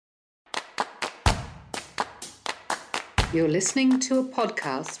You're listening to a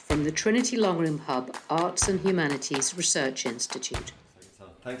podcast from the Trinity Longroom Hub Arts and Humanities Research Institute.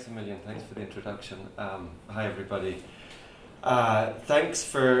 Thanks a million. Thanks for the introduction. Hi, everybody. Thanks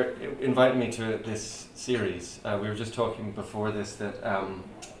for inviting me to this series. We were just talking before this that,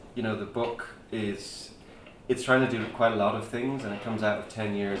 the book it's trying to do quite a lot of things, and it comes out of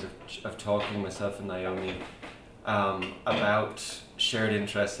 10 years of talking, myself and Naomi, about shared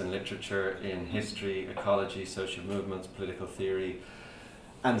interests in literature, in history, ecology, social movements, political theory.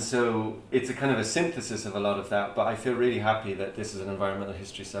 And so it's a kind of a synthesis of a lot of that, but I feel really happy that this is an environmental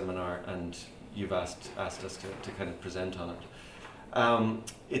history seminar and you've asked us to kind of present on it.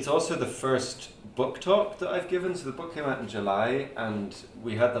 It's also the first book talk that I've given. So the book came out in July and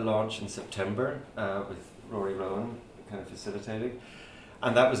we had the launch in September with Rory Rowan kind of facilitating.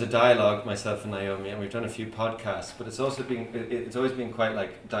 And that was a dialogue, myself and Naomi, and we've done a few podcasts, but it's always been quite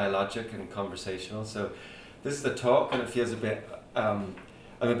like dialogic and conversational. So this is the talk and it feels a bit, I'm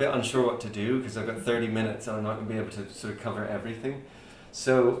a bit unsure what to do because I've got 30 minutes and I'm not going to be able to sort of cover everything.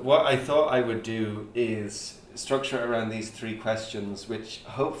 So what I thought I would do is structure around these three questions, which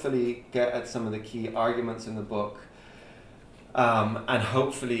hopefully get at some of the key arguments in the book, and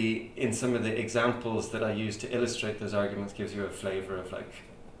hopefully in some of the examples that I use to illustrate those arguments gives you a flavour of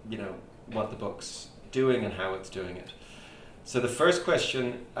what the book's doing and how it's doing it. So the first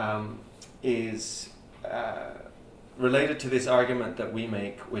question is related to this argument that we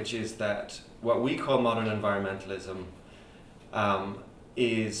make, which is that what we call modern environmentalism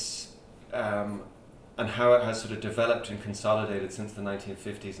is, and how it has sort of developed and consolidated since the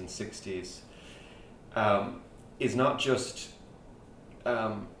 1950s and 60s, is not just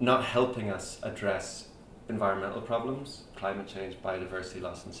not helping us address environmental problems, climate change, biodiversity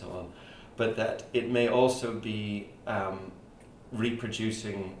loss and so on, but that it may also be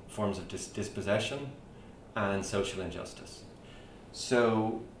reproducing forms of dispossession and social injustice.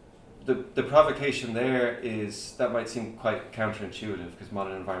 So the provocation there is, that might seem quite counterintuitive because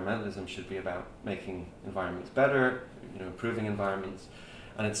modern environmentalism should be about making environments better, improving environments,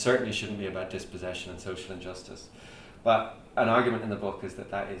 and it certainly shouldn't be about dispossession and social injustice. But an argument in the book is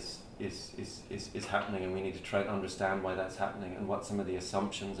that is happening, and we need to try to understand why that's happening and what some of the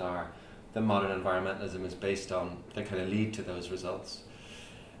assumptions are that modern environmentalism is based on that kind of lead to those results.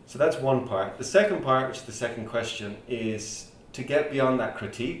 So that's one part. The second part, which is the second question, is to get beyond that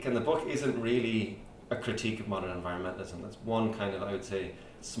critique, and the book isn't really a critique of modern environmentalism. That's one kind of, I would say,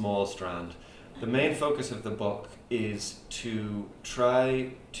 small strand. The main focus of the book is to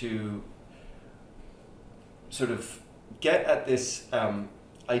try to sort of get at this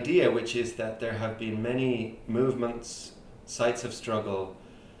idea, which is that there have been many movements, sites of struggle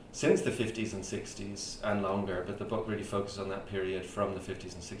since the 50s and 60s and longer, but the book really focuses on that period from the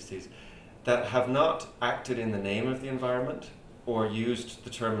 50s and 60s, that have not acted in the name of the environment or used the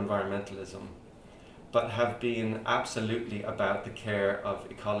term environmentalism, but have been absolutely about the care of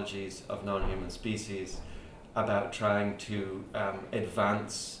ecologies, of non-human species, about trying to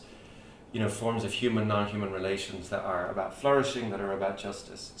advance forms of human, non-human relations that are about flourishing, that are about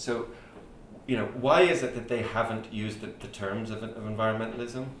justice. So, why is it that they haven't used the terms of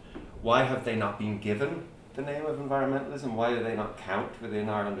environmentalism? Why have they not been given the name of environmentalism? Why do they not count within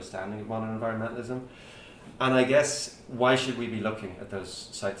our understanding of modern environmentalism? And I guess, why should we be looking at those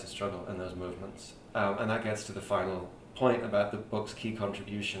sites of struggle and those movements? And that gets to the final point about the book's key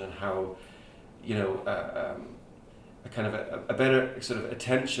contribution and how, a kind of a better sort of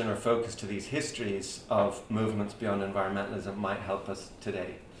attention or focus to these histories of movements beyond environmentalism might help us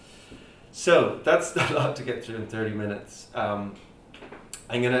today. So that's a lot to get through in 30 minutes. I'm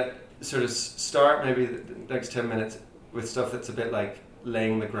going to sort of start maybe the next 10 minutes with stuff that's a bit like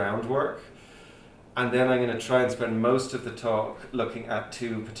laying the groundwork. And then I'm going to try and spend most of the talk looking at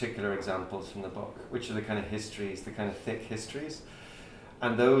two particular examples from the book, which are the kind of histories, the kind of thick histories.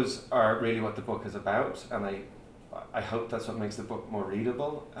 And those are really what the book is about. And I hope that's what makes the book more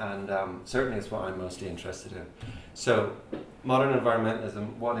readable, and certainly it's what I'm mostly interested in. So, modern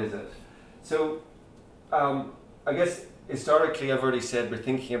environmentalism, what is it? So, I guess historically, I've already said we're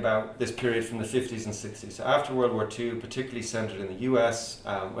thinking about this period from the 50s and 60s. So after World War II, particularly centered in the US,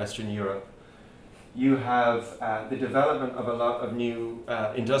 Western Europe, you have the development of a lot of new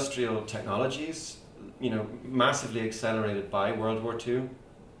industrial technologies, massively accelerated by World War II.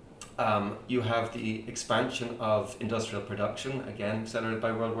 You have the expansion of industrial production, again accelerated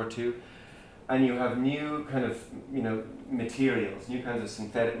by World War II, and you have new kind of materials, new kinds of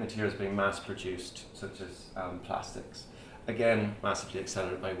synthetic materials being mass produced, such as plastics, again massively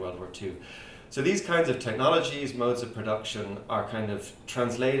accelerated by World War II. So these kinds of technologies, modes of production, are kind of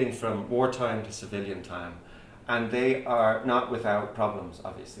translating from wartime to civilian time, And they are not without problems,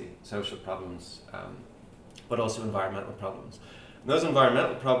 obviously, social problems, but also environmental problems. And those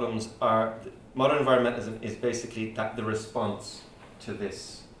environmental problems are, modern environmentalism is basically the response to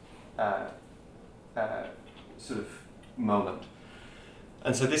this sort of moment.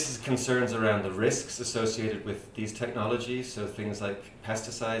 And so this is concerns around the risks associated with these technologies, so things like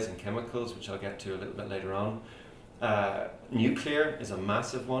pesticides and chemicals, which I'll get to a little bit later on. Nuclear is a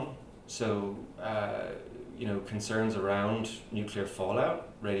massive one, so concerns around nuclear fallout,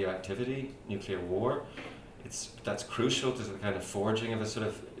 radioactivity, nuclear war. That's crucial to the kind of forging of a sort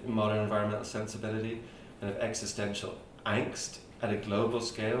of modern environmental sensibility, kind of existential angst at a global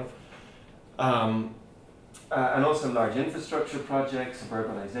scale. And also large infrastructure projects,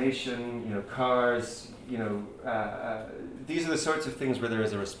 urbanization, cars, these are the sorts of things where there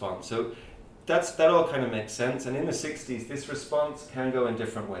is a response. So that all kind of makes sense. And in the 60s, this response can go in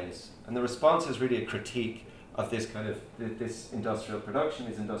different ways. And the response is really a critique of this kind of, this industrial production,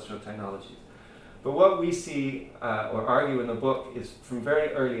 these industrial technologies. But what we see or argue in the book is from very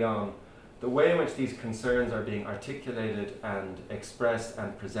early on, the way in which these concerns are being articulated and expressed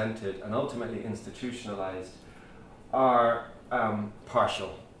and presented and ultimately institutionalized are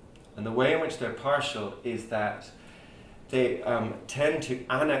partial. And the way in which they're partial is that they tend to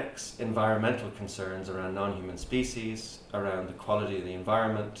annex environmental concerns around non-human species, around the quality of the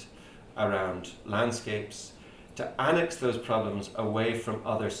environment, around landscapes, to annex those problems away from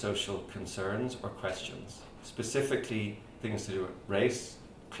other social concerns or questions, specifically things to do with race,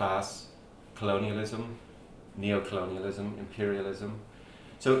 class, colonialism, neocolonialism, imperialism.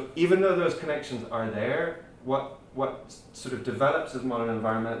 So even though those connections are there, what sort of develops as modern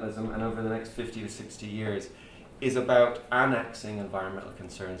environmentalism and over the next 50 to 60 years is about annexing environmental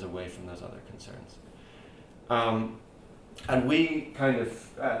concerns away from those other concerns. And we kind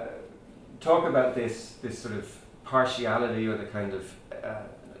of talk about this sort of partiality or the kind of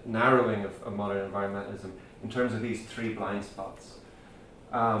narrowing of modern environmentalism in terms of these three blind spots.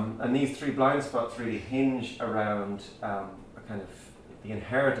 And these three blind spots really hinge around a kind of the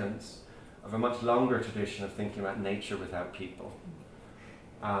inheritance of a much longer tradition of thinking about nature without people.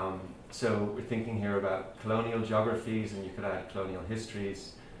 So we're thinking here about colonial geographies, and you could add colonial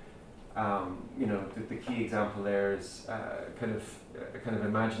histories. The key example there is kind of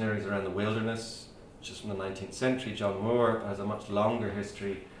imaginaries around the wilderness, which is from the 19th century. John Moore has a much longer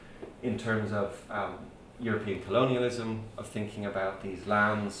history in terms of European colonialism, of thinking about these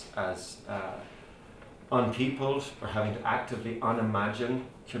lands as unpeopled or having to actively unimagine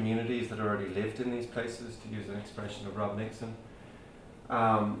communities that already lived in these places, to use an expression of Rob Nixon.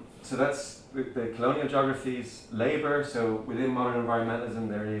 So that's the colonial geographies, labour. So within modern environmentalism,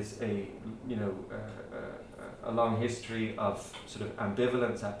 there is a long history of sort of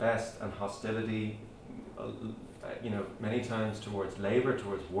ambivalence at best and hostility, many times towards labour,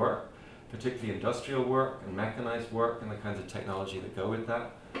 towards work, particularly industrial work and mechanized work and the kinds of technology that go with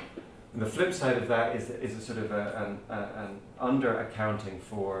that. And the flip side of that is a sort of an under-accounting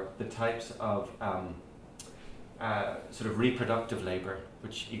for the types of sort of reproductive labour,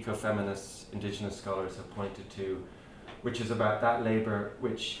 which ecofeminists, indigenous scholars have pointed to, which is about that labour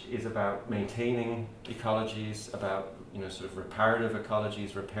which is about maintaining ecologies, about sort of reparative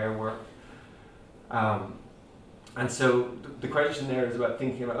ecologies, repair work. And so the question there is about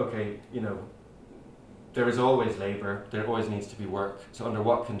thinking about, okay, there is always labour, there always needs to be work. So under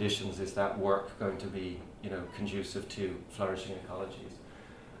what conditions is that work going to be, conducive to flourishing ecologies?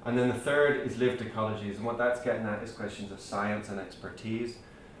 And then the third is lived ecologies, and what that's getting at is questions of science and expertise,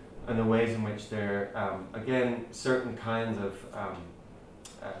 and the ways in which there, again, certain kinds of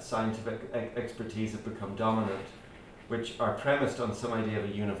scientific expertise have become dominant, which are premised on some idea of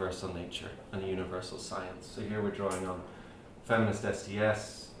a universal nature and a universal science. So here we're drawing on feminist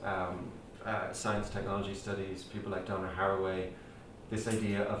STS, science technology studies, people like Donna Haraway, this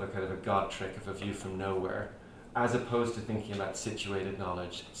idea of a kind of a God trick, of a view from nowhere, as opposed to thinking about situated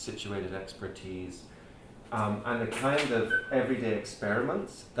knowledge, situated expertise, and the kind of everyday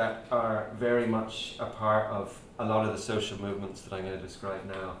experiments that are very much a part of a lot of the social movements that I'm going to describe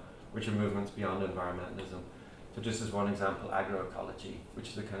now, which are movements beyond environmentalism. So just as one example, agroecology, which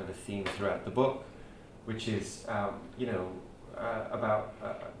is a kind of a theme throughout the book, which is about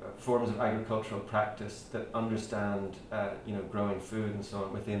forms of agricultural practice that understand growing food and so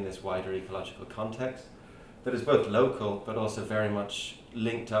on within this wider ecological context that is both local but also very much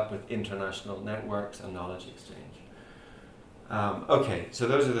linked up with international networks and knowledge exchange. Okay, so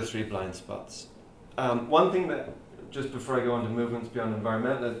those are the three blind spots. One thing that, just before I go on to movements beyond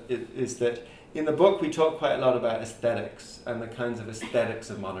environmental, is that in the book we talk quite a lot about aesthetics and the kinds of aesthetics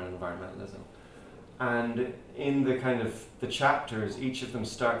of modern environmentalism. And in the kind of the chapters, each of them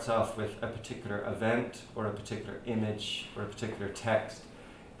starts off with a particular event or a particular image or a particular text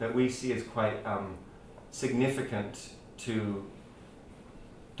that we see as quite significant to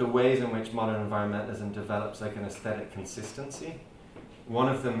the ways in which modern environmentalism develops like an aesthetic consistency. One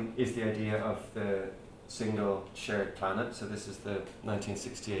of them is the idea of the single shared planet. So this is the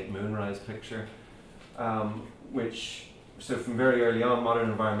 1968 moonrise picture, which, so from very early on,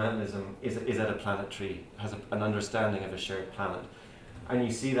 modern environmentalism is at a planetary, has an understanding of a shared planet. And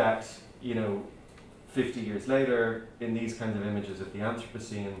you see that, 50 years later in these kinds of images of the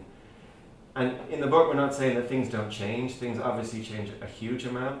Anthropocene. And in the book, we're not saying that things don't change. Things obviously change a huge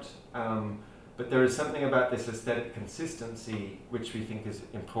amount. But there is something about this aesthetic consistency which we think is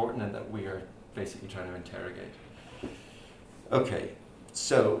important and that we are basically trying to interrogate. Okay,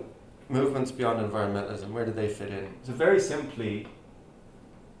 so movements beyond environmentalism, where do they fit in? So very simply,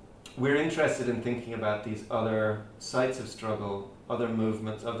 we're interested in thinking about these other sites of struggle, other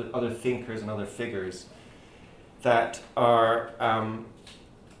movements, other thinkers and other figures that are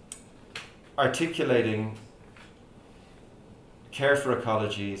articulating care for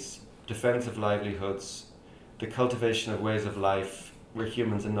ecologies, defense of livelihoods, the cultivation of ways of life where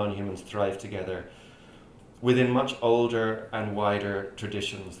humans and non-humans thrive together within much older and wider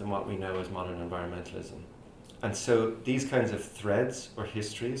traditions than what we know as modern environmentalism. And so these kinds of threads or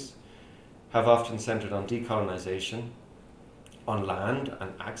histories have often centered on decolonization, on land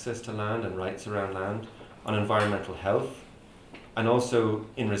and access to land and rights around land, on environmental health, and also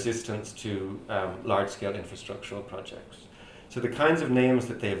in resistance to large-scale infrastructural projects. So the kinds of names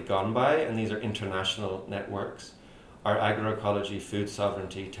that they have gone by, and these are international networks, are agroecology, food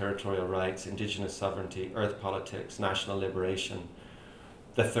sovereignty, territorial rights, indigenous sovereignty, earth politics, national liberation,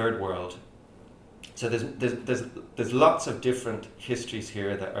 the third world. So there's lots of different histories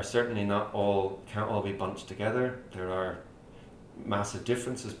here that are certainly can't all be bunched together. There are massive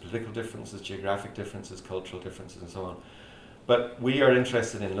differences, political differences, geographic differences, cultural differences, and so on. But we are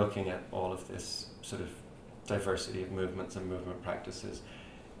interested in looking at all of this sort of diversity of movements and movement practices,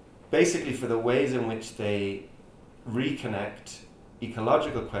 basically for the ways in which they reconnect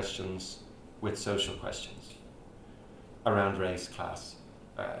ecological questions with social questions around race, class,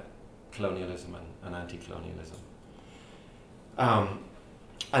 colonialism and anti-colonialism.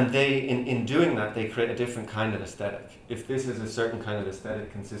 And they, in doing that, they create a different kind of aesthetic. If this is a certain kind of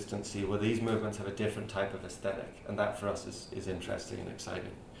aesthetic consistency, well, these movements have a different type of aesthetic, and that for us is interesting and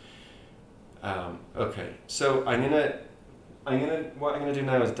exciting. Okay, so what I'm gonna do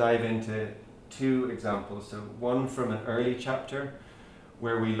now is dive into two examples. So one from an early chapter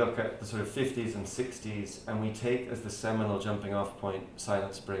where we look at the sort of 50s and 60s, and we take as the seminal jumping off point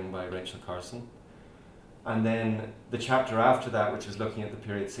Silent Spring by Rachel Carson. And then the chapter after that, which is looking at the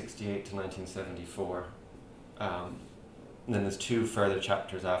period 68 to 1974. And then there's two further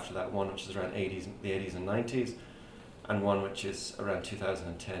chapters after that, one which is around the 80s and 90s, and one which is around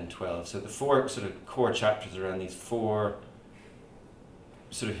 2010-12. So the four sort of core chapters around these four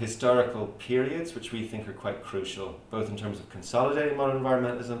sort of historical periods, which we think are quite crucial, both in terms of consolidating modern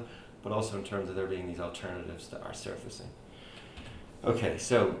environmentalism, but also in terms of there being these alternatives that are surfacing. Okay,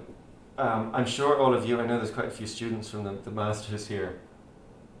 so I'm sure all of you, I know there's quite a few students from the masters here,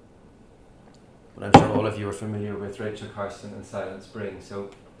 but I'm sure all of you are familiar with Rachel Carson and Silent Spring. So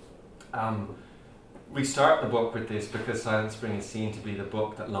we start the book with this because Silent Spring is seen to be the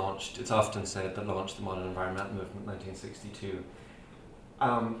book that launched, it's often said, that launched the modern environmental movement in 1962.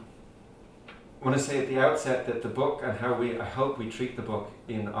 I want to say at the outset that the book and how I hope we treat the book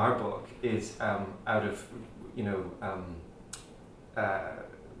in our book is out of,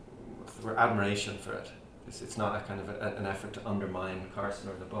 admiration for it. It's not a kind of an effort to undermine Carson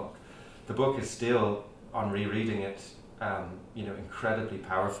or the book. The book is still, on rereading it, incredibly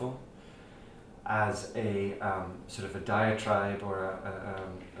powerful as a sort of a diatribe or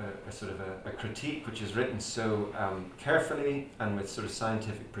a sort of a critique, which is written so carefully and with sort of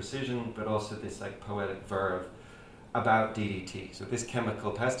scientific precision, but also this like poetic verve about DDT. So this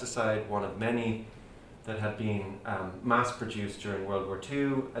chemical pesticide, one of many that had been mass-produced during World War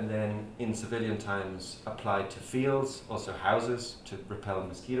II and then in civilian times applied to fields, also houses to repel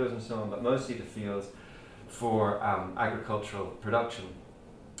mosquitoes and so on, but mostly to fields for agricultural production.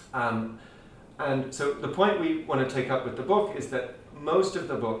 And so the point we want to take up with the book is that most of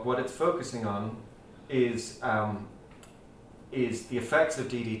the book, what it's focusing on is the effects of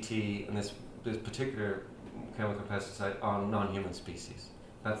DDT and this particular chemical pesticide on non-human species.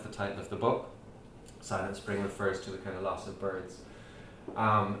 That's the title of the book. Silent Spring refers to the kind of loss of birds.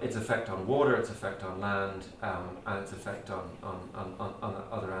 Its effect on water, its effect on land, and its effect on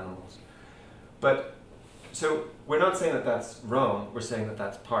other animals. But so we're not saying that that's wrong, we're saying that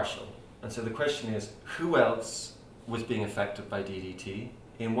that's partial. And so the question is, who else was being affected by DDT,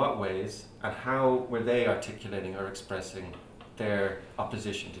 in what ways, and how were they articulating or expressing their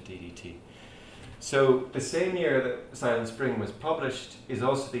opposition to DDT? So the same year that Silent Spring was published is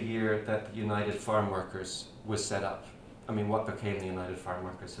also the year that the United Farm Workers was set up. I mean, what became the United Farm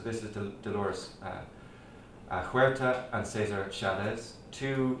Workers? So this is Dolores Huerta and Cesar Chavez,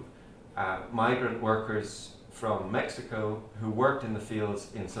 two migrant workers from Mexico who worked in the fields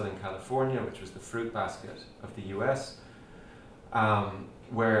in Southern California, which was the fruit basket of the US,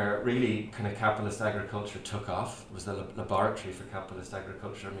 where really kind of capitalist agriculture took off. It was the laboratory for capitalist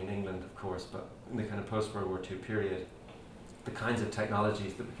agriculture. I mean, England, of course, but in the kind of post-World War II period, the kinds of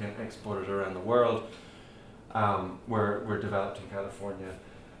technologies that became exported around the world were developed in California.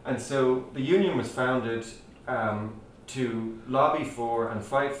 And so the union was founded to lobby for and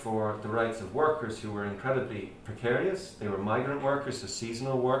fight for the rights of workers who were incredibly precarious. They were migrant workers, so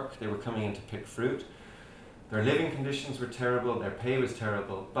seasonal work. They were coming in to pick fruit. Their living conditions were terrible, their pay was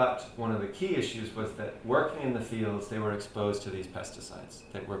terrible, but one of the key issues was that working in the fields, they were exposed to these pesticides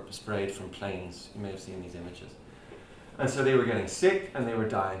that were sprayed from planes. You may have seen these images. And so they were getting sick and they were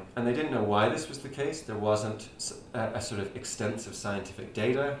dying. And they didn't know why this was the case. There wasn't a sort of extensive scientific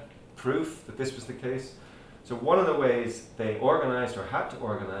data proof that this was the case. So one of the ways they organized or had to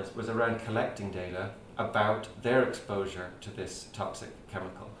organize was around collecting data about their exposure to this toxic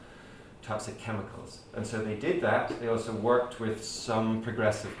chemicals. And so they did that. They also worked with some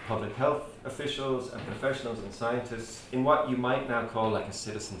progressive public health officials and professionals and scientists in what you might now call like a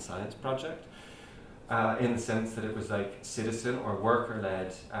citizen science project, in the sense that it was like citizen or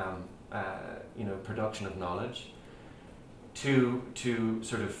worker-led production of knowledge to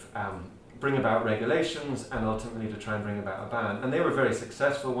sort of bring about regulations and ultimately to try and bring about a ban. And they were very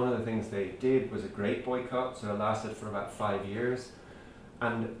successful. One of the things they did was a grape boycott, so it lasted for about 5 years.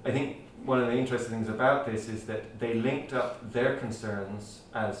 And I think one of the interesting things about this is that they linked up their concerns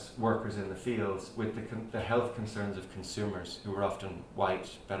as workers in the fields with the health concerns of consumers, who were often white,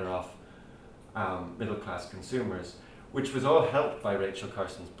 better off, middle-class consumers, which was all helped by Rachel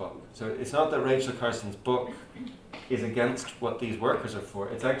Carson's book. So it's not that Rachel Carson's book is against what these workers are for.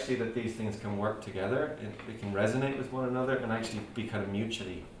 It's actually that these things can work together, they can resonate with one another and actually be kind of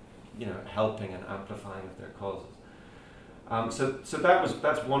mutually, helping and amplifying of their causes. So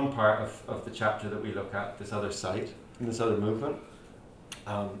that's one part of the chapter that we look at, this other site, this other movement.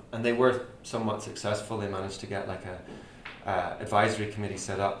 And they were somewhat successful. They managed to get like a advisory committee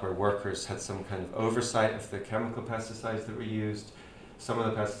set up where workers had some kind of oversight of the chemical pesticides that were used. Some of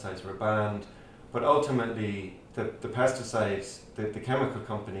the pesticides were banned, but ultimately the pesticides, the chemical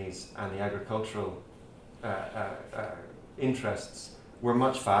companies and the agricultural interests were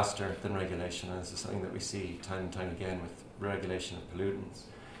much faster than regulation. And this is something that we see time and time again with regulation of pollutants,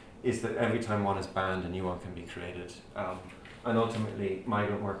 is that every time one is banned, a new one can be created. And ultimately,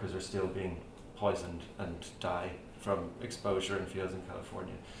 migrant workers are still being poisoned and die from exposure in fields in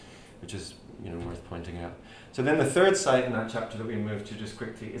California, which is worth pointing out. So then the third site in that chapter that we move to just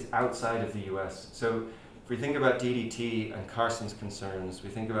quickly is outside of the US. So if we think about DDT and Carson's concerns, we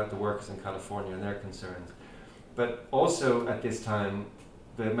think about the workers in California and their concerns. But also at this time,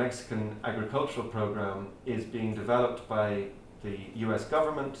 the Mexican agricultural program is being developed by the US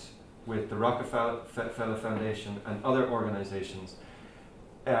government with the Rockefeller Foundation and other organizations,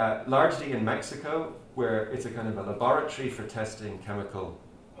 largely in Mexico, where it's a kind of a laboratory for testing chemical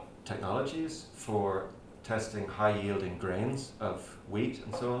technologies, for testing high-yielding grains of wheat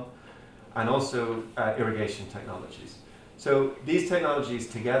and so on, and also irrigation technologies. So these technologies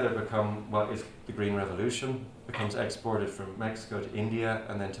together become what is the Green Revolution, becomes exported from Mexico to India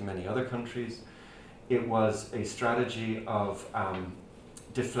and then to many other countries. It was a strategy of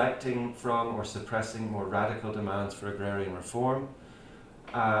deflecting from or suppressing more radical demands for agrarian reform.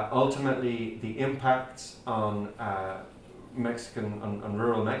 Ultimately, the impacts on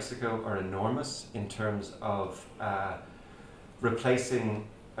rural Mexico are enormous in terms of replacing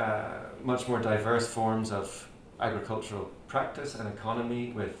much more diverse forms of agricultural practice and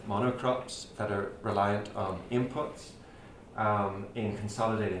economy with monocrops that are reliant on inputs, in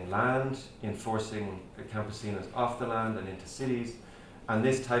consolidating land, in forcing the campesinos off the land and into cities, and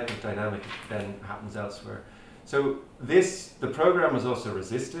this type of dynamic then happens elsewhere. So the program was also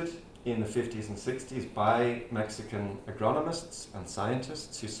resisted in the 50s and 60s by Mexican agronomists and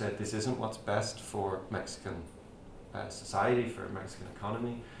scientists who said this isn't what's best for Mexican society, for Mexican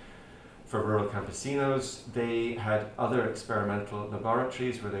economy, for rural campesinos. They had other experimental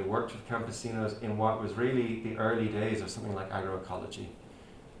laboratories where they worked with campesinos in what was really the early days of something like agroecology.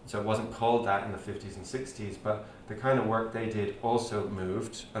 So it wasn't called that in the 50s and 60s, but the kind of work they did also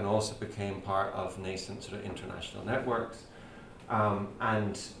moved and also became part of nascent sort of international networks,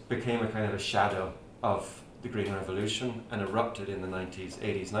 and became a kind of a shadow of the Green Revolution, and erupted in the 90s,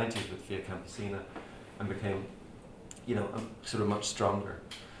 80s, 90s with Via Campesina, and became, sort of much stronger.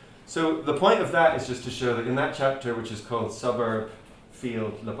 So the point of that is just to show that in that chapter, which is called Suburb,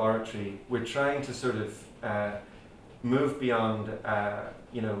 Field, Laboratory, we're trying to sort of move beyond,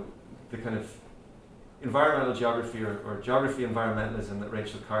 the kind of environmental geography or geography environmentalism that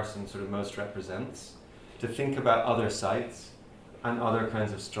Rachel Carson sort of most represents, to think about other sites and other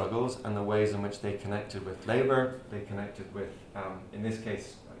kinds of struggles and the ways in which they connected with labour, they connected with, in this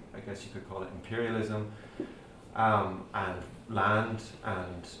case, I guess you could call it imperialism, and land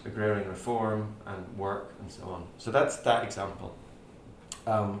and agrarian reform and work and so on. So that's that example.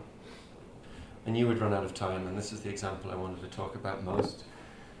 I knew we'd run out of time, and this is the example I wanted to talk about most.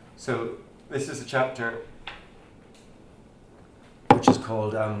 So this is a chapter which is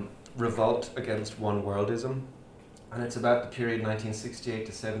called Revolt Against One Worldism, and it's about the period 1968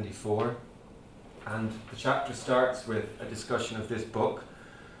 to 74. And the chapter starts with a discussion of this book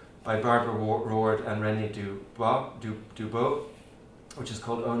by Barbara Ward and René Dubois, which is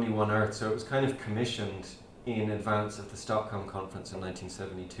called Only One Earth. So it was kind of commissioned in advance of the Stockholm Conference in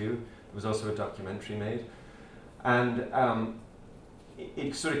 1972. There was also a documentary made. And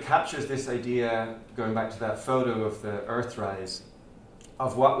it sort of captures this idea, going back to that photo of the Earthrise,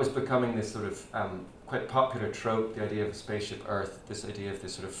 of what was becoming this sort of quite popular trope, the idea of a spaceship Earth, this idea of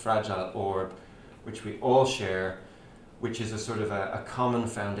this sort of fragile orb, which we all share, which is a sort of a common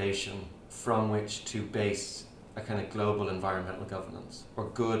foundation from which to base a kind of global environmental governance, or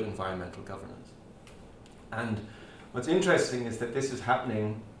good environmental governance. And what's interesting is that this is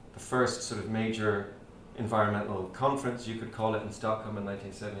happening, the first sort of major environmental conference, you could call it, in Stockholm in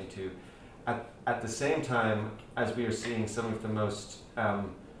 1972, at the same time as we are seeing some of the most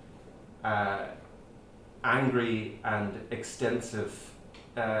angry and extensive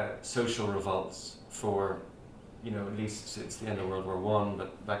social revolts for, at least since the end of World War I,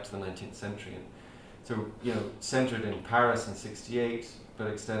 but back to the 19th century. And so, centered in Paris in 68, but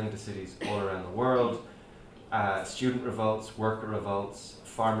extending to cities all around the world. Student revolts, worker revolts,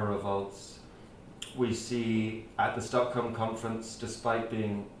 farmer revolts. We see at the Stockholm Conference, despite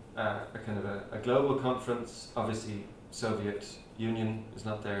being a kind of a global conference, obviously Soviet Union is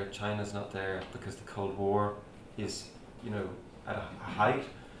not there, China's not there, because the Cold War is, at a height.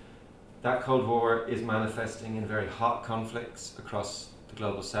 That Cold War is manifesting in very hot conflicts across the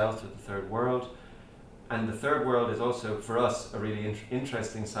global south with the Third World. And the Third World is also, for us, a really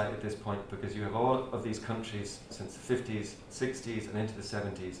interesting site at this point, because you have all of these countries since the 50s, 60s, and into the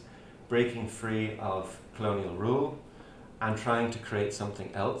 70s breaking free of colonial rule and trying to create something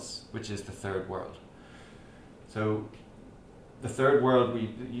else, which is the Third World. So the Third World,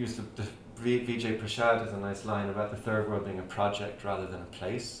 we use the Vijay Prashad has a nice line about the Third World being a project rather than a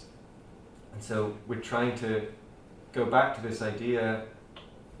place. And so we're trying to go back to this idea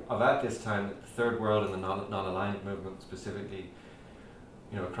of, at this time, that the Third World and the non-aligned movement specifically,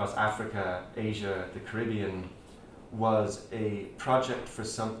 across Africa, Asia, the Caribbean, was a project for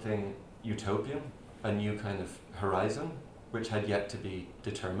something utopian, a new kind of horizon, which had yet to be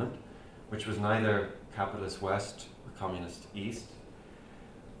determined, which was neither capitalist West or communist East.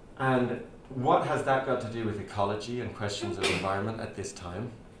 And what has that got to do with ecology and questions of environment at this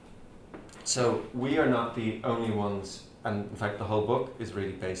time? So we are not the only ones, and in fact the whole book is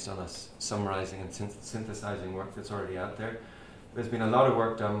really based on us summarizing and synthesizing work that's already out there. There's been a lot of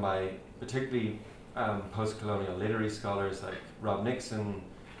work done by particularly post-colonial literary scholars like Rob Nixon,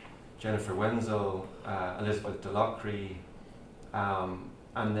 Jennifer Wenzel, Elizabeth Delocre,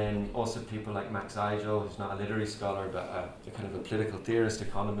 and then also people like Max Eigel, who's not a literary scholar but a kind of a political theorist,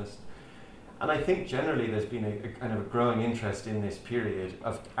 economist. And I think generally there's been a kind of a growing interest in this period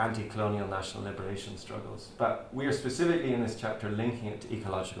of anti-colonial national liberation struggles. But we are specifically in this chapter linking it to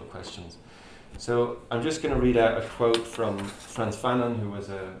ecological questions. So I'm just going to read out a quote from Frantz Fanon, who was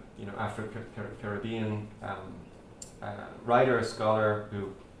a Afro-Caribbean writer, scholar,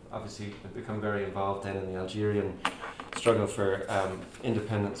 who obviously had become very involved then in the Algerian struggle for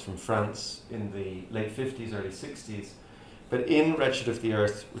independence from France in the late 50s, early 60s. But in Wretched of the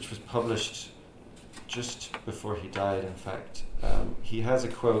Earth, which was published just before he died, in fact, he has a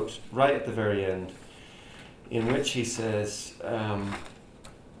quote right at the very end in which he says,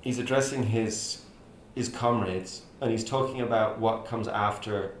 he's addressing his comrades, and he's talking about what comes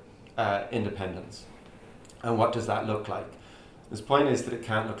after independence and what does that look like. His point is that it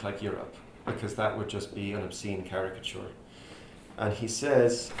can't look like Europe, because that would just be an obscene caricature. And he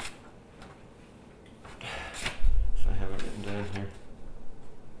says, if I have it written down here,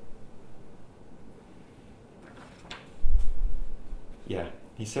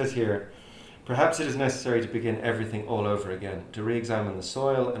 he says here, perhaps it is necessary to begin everything all over again, to re-examine the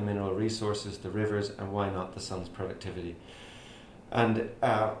soil and mineral resources, the rivers, and why not the sun's productivity. And,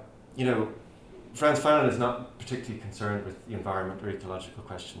 Frantz Fanon is not particularly concerned with the environment or ecological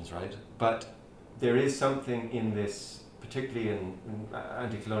questions, right? But there is something in this, particularly in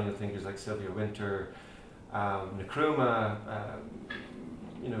anti-colonial thinkers like Sylvia Wynter, Nkrumah,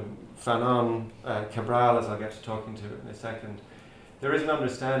 Fanon, Cabral, as I'll get to talking to in a second. There is an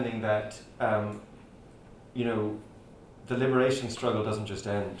understanding that, the liberation struggle doesn't just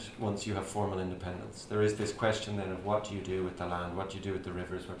end once you have formal independence. There is this question then of what do you do with the land, what do you do with the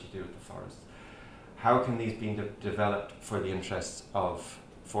rivers, what do you do with the forests. How can these be developed for the interests of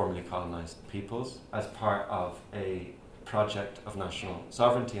formerly colonized peoples as part of a project of national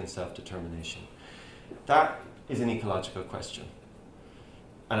sovereignty and self-determination? That is an ecological question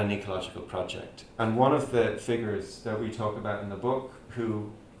and an ecological project. And one of the figures that we talk about in the book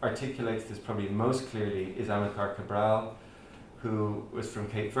who articulates this probably most clearly is Amilcar Cabral, who was from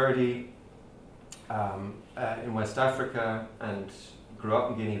Cape Verde in West Africa and grew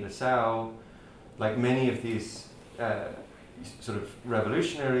up in Guinea-Bissau. Like many of these sort of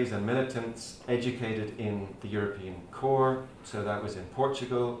revolutionaries and militants, educated in the European core, so that was in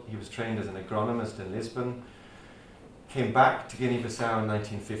Portugal. He was trained as an agronomist in Lisbon. Came back to Guinea-Bissau in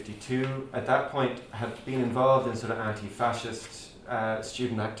 1952. At that point, had been involved in sort of anti-fascist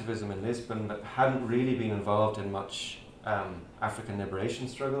student activism in Lisbon, but hadn't really been involved in much African liberation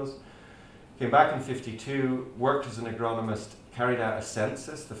struggles. Came back in 52, worked as an agronomist, carried out a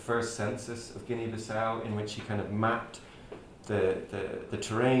census, the first census of Guinea-Bissau, in which he kind of mapped the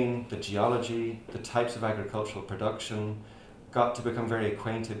terrain, the geology, the types of agricultural production, got to become very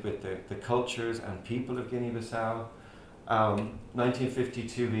acquainted with the cultures and people of Guinea-Bissau.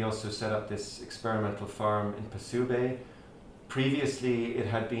 1952, he also set up this experimental farm in Pasube. Previously, it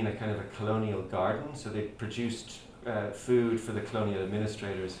had been a kind of a colonial garden, so they produced food for the colonial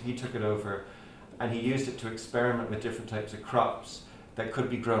administrators. He took it over and he used it to experiment with different types of crops that could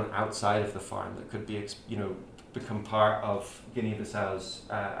be grown outside of the farm, that could be, become part of Guinea-Bissau's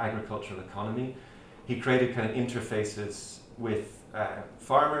agricultural economy. He created kind of interfaces with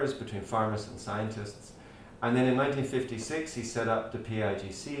farmers, between farmers and scientists. And then in 1956, he set up the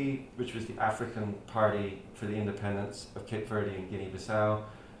PIGC, which was the African Party for the Independence of Cape Verde and Guinea-Bissau.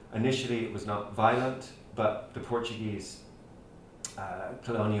 Initially, it was not violent, but the Portuguese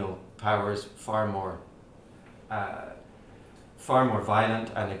colonial powers far more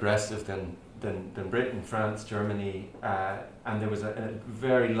violent and aggressive than Britain, France, Germany, and there was a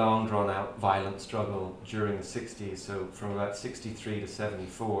very long, drawn-out violent struggle during the 60s. So from about 63 to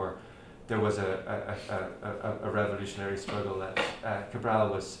 74. There was a revolutionary struggle that Cabral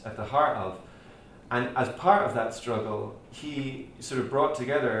was at the heart of. And as part of that struggle, he sort of brought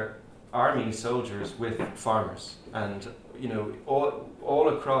together army soldiers with farmers. And, all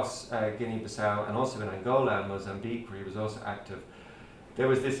across Guinea-Bissau and also in Angola and Mozambique, where he was also active, there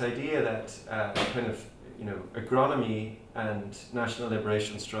was this idea that agronomy and national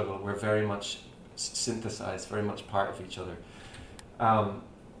liberation struggle were very much synthesized, very much part of each other.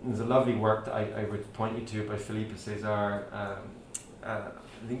 There's a lovely work that I would point you to by Felipe Cesar. I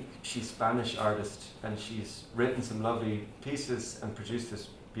think she's a Spanish artist, and she's written some lovely pieces and produced this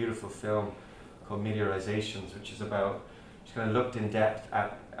beautiful film called Meteorizations, which is about, she kind of looked in depth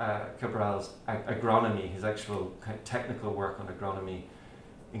at Cabral's agronomy, his actual kind of technical work on agronomy,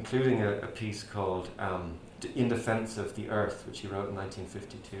 including a piece called In Defense of the Earth, which he wrote in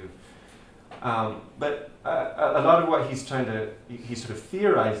 1952. But a lot of what he's sort of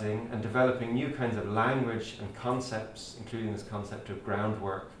theorizing and developing new kinds of language and concepts, including this concept of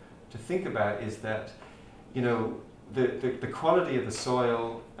groundwork, to think about is that, the quality of the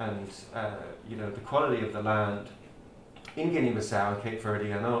soil and, the quality of the land in Guinea-Bissau and Cape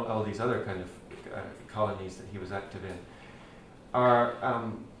Verde and all these other kind of colonies that he was active in are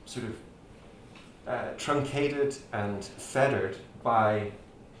truncated and fettered by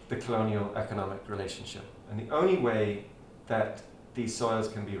the colonial economic relationship. And the only way that these soils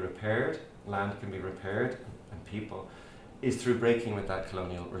can be repaired, land can be repaired, and people, is through breaking with that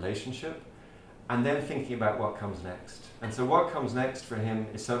colonial relationship and then thinking about what comes next. And so what comes next for him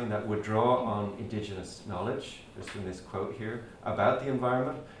is something that would draw on indigenous knowledge, just in this quote here, about the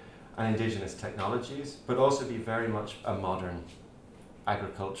environment and indigenous technologies, but also be very much a modern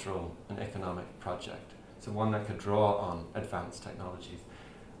agricultural and economic project. So one that could draw on advanced technologies.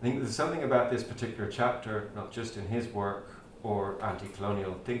 I think there's something about this particular chapter, not just in his work, or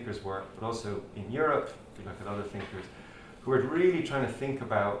anti-colonial thinkers' work, but also in Europe, if you look at other thinkers, who are really trying to think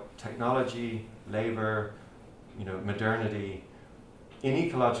about technology, labour, modernity in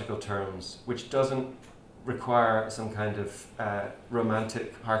ecological terms, which doesn't require some kind of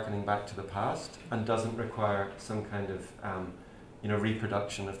romantic harkening back to the past, and doesn't require some kind of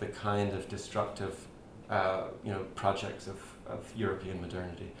reproduction of the kind of destructive projects of European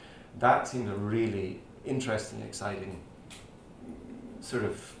modernity. That seemed a really interesting, exciting sort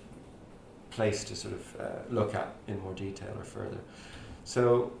of place to sort of look at in more detail or further.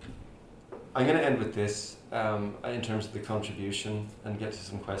 So I'm going to end with this in terms of the contribution and get to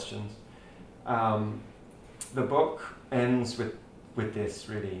some questions. The book ends with this,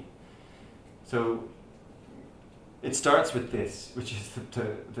 really. So it starts with this, which is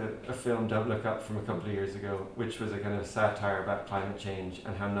a film, Don't Look Up, from a couple of years ago, which was a kind of satire about climate change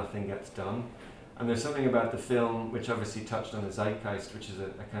and how nothing gets done. And there's something about the film which obviously touched on the zeitgeist, which is a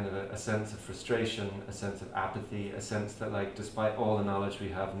kind of a sense of frustration, a sense of apathy, a sense that, like, despite all the knowledge we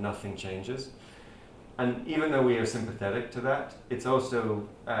have, nothing changes. And even though we are sympathetic to that, it's also,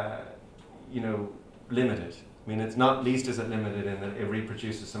 limited. I mean, it's not least is it limited in that it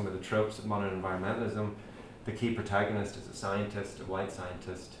reproduces some of the tropes of modern environmentalism. The key protagonist is a scientist, a white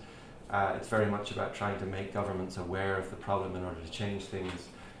scientist. It's very much about trying to make governments aware of the problem in order to change things.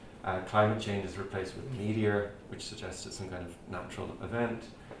 Climate change is replaced with a meteor, which suggests it's some kind of natural event.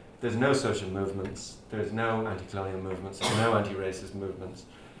 There's no social movements. There's no anti-colonial movements. There's no anti-racist movements.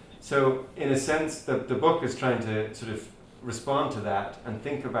 So, in a sense, the book is trying to sort of respond to that and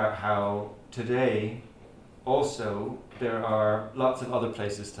think about how today also there are lots of other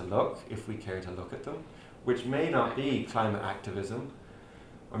places to look, if we care to look at them, which may not be climate activism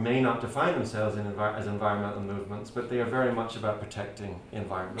or may not define themselves as environmental movements, but they are very much about protecting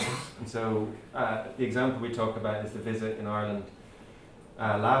environments. And so the example we talk about is the visit in Ireland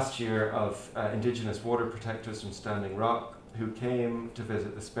last year of Indigenous water protectors from Standing Rock, who came to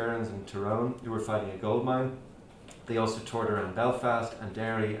visit the Sperrins in Tyrone, who were fighting a gold mine. They also toured around Belfast and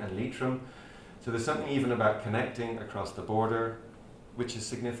Derry and Leitrim. So there's something even about connecting across the border, which is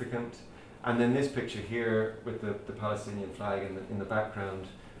significant. And then this picture here with the Palestinian flag in the background,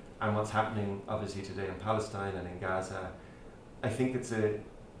 and what's happening obviously today in Palestine and in Gaza. I think it's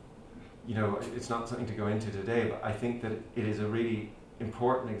it's not something to go into today, but I think that it is a really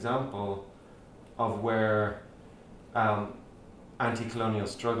important example of where anti-colonial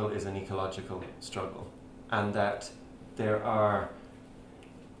struggle is an ecological struggle, and that there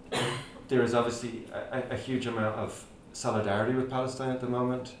is obviously a huge amount of solidarity with Palestine at the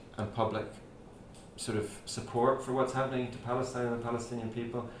moment, and public sort of support for what's happening to Palestine and the Palestinian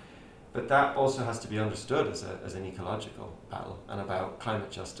people. But that also has to be understood as an ecological battle, and about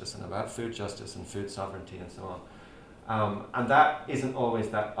climate justice, and about food justice and food sovereignty and so on. And that isn't always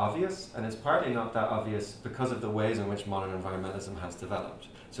that obvious, and it's partly not that obvious because of the ways in which modern environmentalism has developed.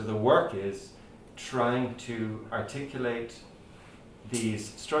 So the work is trying to articulate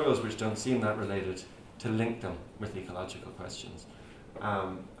these struggles which don't seem that related, to link them with ecological questions.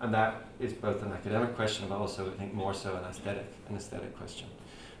 And that is both an academic question, but also I think more so an aesthetic question.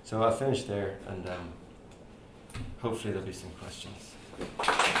 So I'll finish there, and hopefully there'll be some questions.